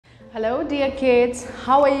Hello dear kids,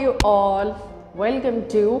 how are you all? Welcome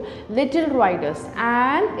to Little Writers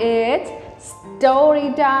and it's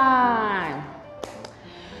story time.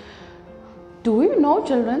 Do you know,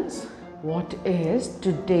 children, what is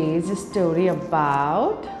today's story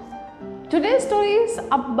about? Today's story is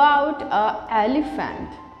about an elephant.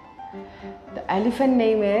 The elephant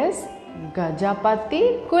name is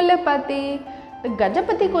Gajapati Kulapati. The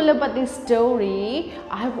Gajapati Kulapati story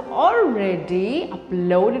I have already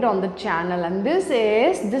uploaded on the channel, and this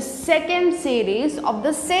is the second series of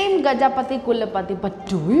the same Gajapati Kulapati. But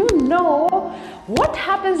do you know what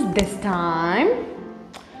happens this time?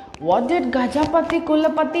 What did Gajapati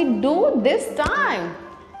Kulapati do this time?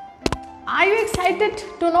 Are you excited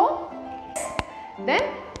to know? Then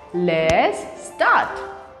let's start.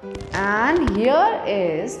 And here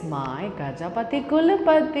is my Gajapati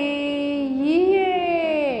Kulapati.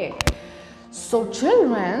 Yay! So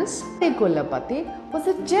children, Kulapati was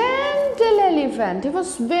a gentle elephant. He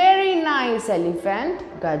was very nice elephant.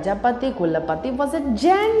 Gajapati Kulapati was a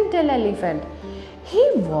gentle elephant. He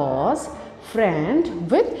was friend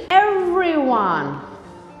with everyone.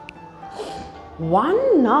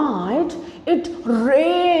 One night it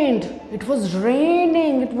rained. It was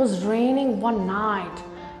raining one night.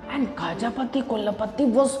 And Gajapati Kulapati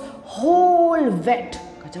was whole wet.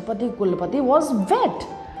 Gajapati Kulapati was wet.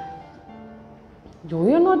 Do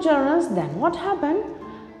you know, children, then what happened?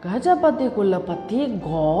 Gajapati Kulapati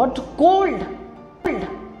got cold.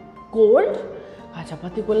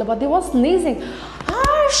 Gajapati Kulapati was sneezing.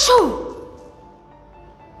 Achoo!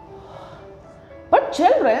 But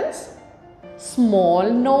children, small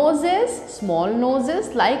noses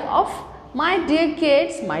like of my dear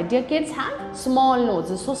kids have small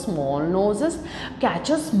noses. So small noses catch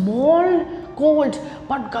a small cold.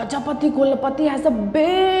 But Gajapati Kulapati has a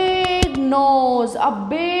big nose, a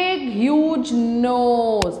big huge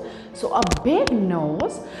nose. So a big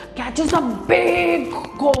nose catches a big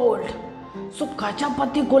cold. So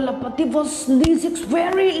Gajapati Kulapati was sneezing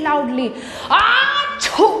very loudly.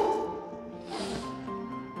 Achoo!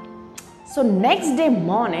 So next day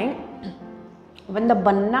morning, when the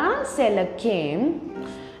banana seller came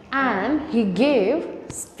and he gave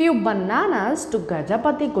few bananas to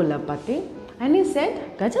Gajapati Kulapati, and he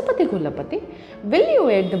said, Gajapati Kulapati, will you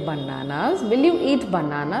eat the bananas? Will you eat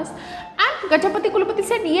bananas? And Gajapati Kulapati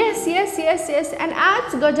said, yes. And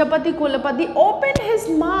as Gajapati Kulapati opened his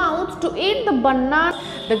mouth to eat the banana,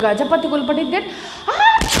 the Gajapati Kulapati did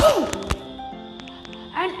achoo!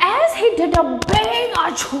 And as he did a big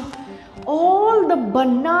achoo, all the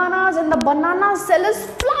bananas and the banana sellers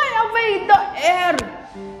fly away in the air.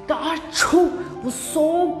 The achoo was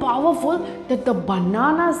so powerful that the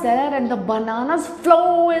banana seller and the bananas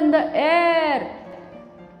flew in the air.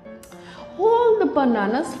 All the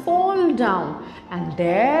bananas fall down, and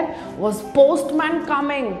there was postman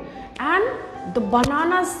coming, and the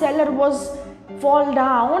banana seller was fall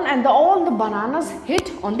down, and all the bananas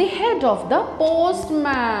hit on the head of the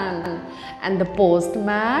postman, and the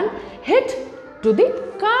postman hit to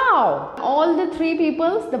the cow. All the three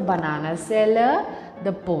peoples, the banana seller,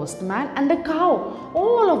 the postman and the cow,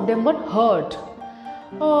 all of them were hurt.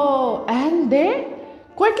 Oh, and they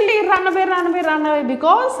quickly run away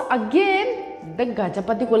because again the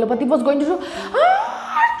Gajapati Kulapati was going to do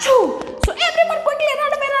achoo. So everyone quickly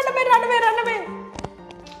run away.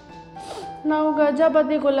 Now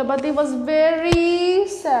Gajapati Kulapati was very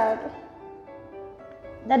sad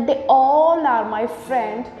that they all are my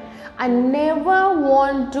friend. I never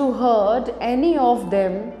want to hurt any of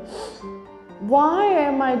them. Why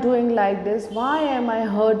am I doing like this? Why am I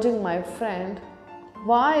hurting my friend?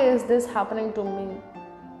 Why is this happening to me?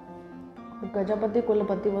 Gajapati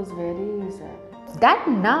Kulapati was very sad. That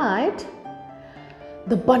night,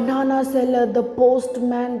 the banana seller, the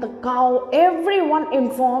postman, the cow, everyone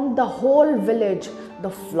informed the whole village. The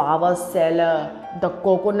flower seller, the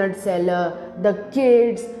coconut seller, the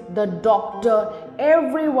kids, the doctor,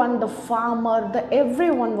 everyone, the farmer,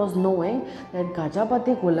 everyone was knowing that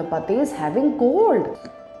Gajapati Kulapati is having cold.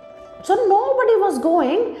 So nobody was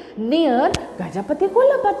going near Gajapati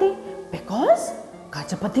Kulapati because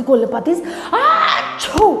Gajapati Kulapati's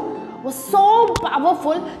achoo was so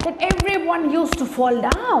powerful that everyone used to fall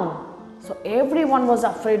down. So everyone was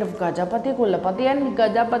afraid of Gajapati Kulapati, and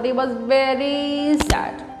Gajapati was very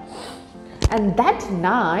sad. And that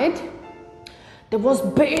night, there was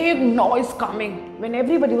big noise coming. When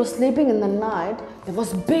everybody was sleeping in the night, there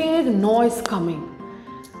was big noise coming.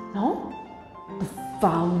 Now,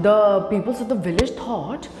 the people of the village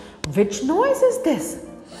thought, which noise is this?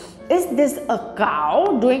 Is this a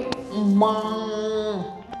cow doing moo?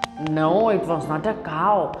 No, it was not a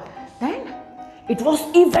cow. Then It was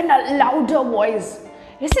even a louder voice.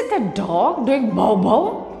 Is it a dog doing bow bow?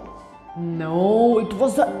 No, it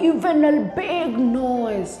was even a big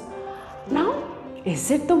noise. Now,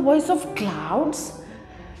 is it the voice of clouds?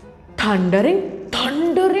 Thundering?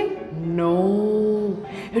 Thundering? No,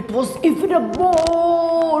 it was even a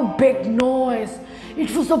more big noise.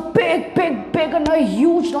 It was a big and a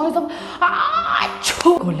huge noise of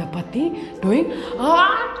achoo. Kulapati doing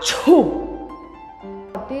achoo.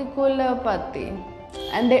 Kulapati.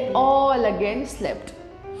 And they all again slept.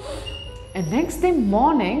 And next day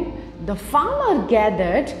morning, the farmer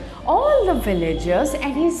gathered all the villagers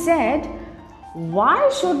and he said, why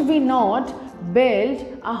should we not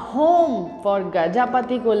build a home for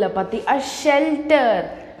Gajapati Kulapati, a shelter,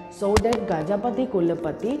 so that Gajapati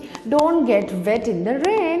Kulapati don't get wet in the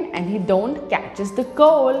rain and he don't catches the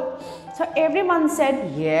cold. So everyone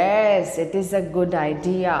said, yes, it is a good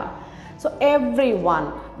idea. So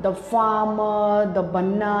everyone, the farmer, the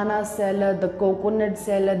banana seller, the coconut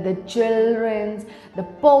seller, the children, the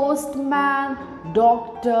postman,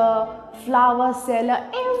 doctor, flower seller,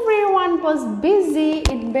 everyone was busy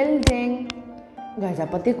in building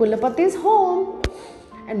Gajapati Kulapati's home.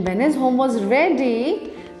 And when his home was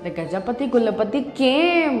ready, the Gajapati Kulapati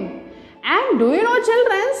came. And do you know,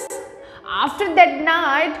 children, after that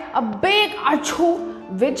night, a big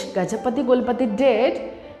achoo which Gajapati Kulapati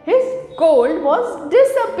did, his cold was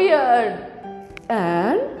disappeared.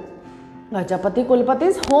 And Gajapati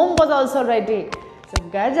Kulapati's home was also ready. So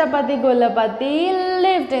Gajapati Kulapati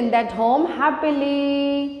lived in that home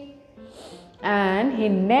happily. And he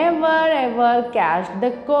never ever catched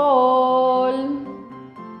the cold.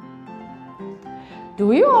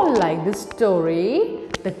 Do you all like this story?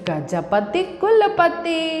 The Gajapati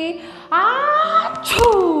Kulapati.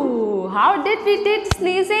 Achoo! How did we did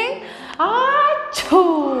sneezing?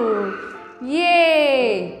 Achoo!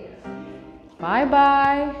 Yay! Bye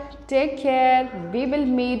bye. Take care. We will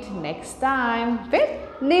meet next time with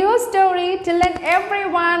new story. Till then,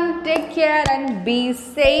 everyone, take care and be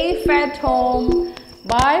safe at home.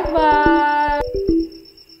 Bye bye.